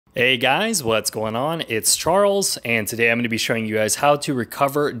Hey guys, what's going on? It's Charles, and today I'm going to be showing you guys how to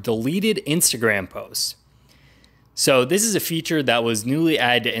recover deleted Instagram posts. So this is a feature that was newly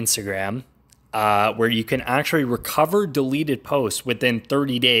added to Instagram, where you can actually recover deleted posts within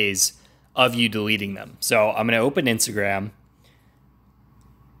 30 days of you deleting them. So I'm going to open Instagram,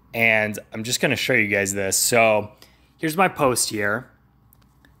 and I'm just going to show you guys this. So here's my post here.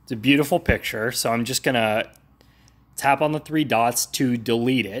 It's a beautiful picture, so I'm just going to tap on the three dots to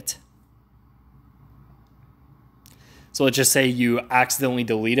delete it. So let's just say you accidentally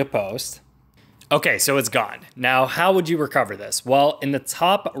delete a post. Okay, so it's gone. Now, how would you recover this? Well, in the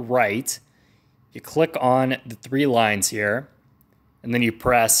top right, you click on the three lines here, and then you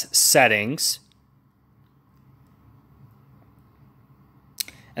press Settings,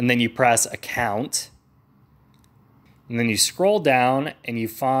 and then you press Account, and then you scroll down and you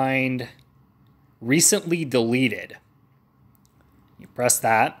find Recently Deleted. You press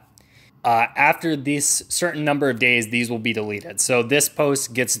that. After this certain number of days, these will be deleted. So this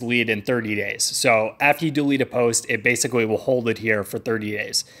post gets deleted in 30 days. So after you delete a post, it basically will hold it here for 30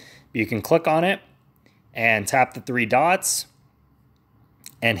 days. You can click on it and tap the three dots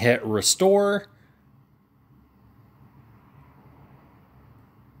and hit Restore.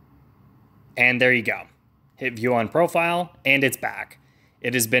 And there you go. Hit View on Profile, and it's back.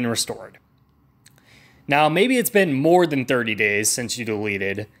 It has been restored. Now, maybe it's been more than 30 days since you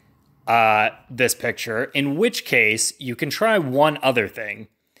deleted this picture, in which case you can try one other thing,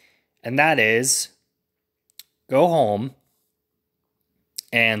 and that is go home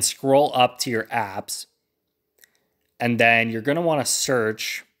and scroll up to your apps, and then you're going to want to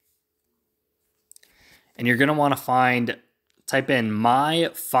search, and you're going to want to type in My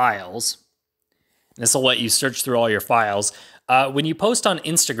Files. This will let you search through all your files. When you post on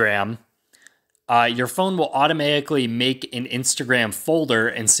Instagram, your phone will automatically make an Instagram folder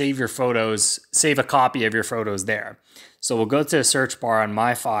and save your photos, save a copy of your photos there. So we'll go to the search bar on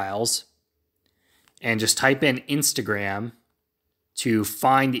My Files and just type in Instagram to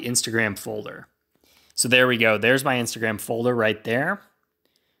find the Instagram folder. So there we go. There's my Instagram folder right there.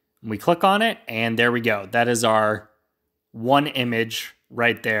 We click on it, and there we go. That is our one image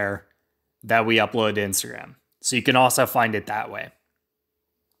right there that we upload to Instagram. So you can also find it that way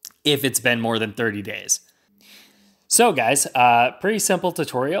if it's been more than 30 days. So guys, pretty simple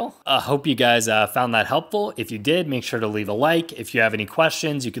tutorial. Hope you guys found that helpful. If you did, make sure to leave a like. If you have any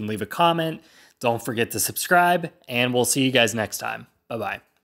questions, you can leave a comment. Don't forget to subscribe, and we'll see you guys next time. Bye-bye.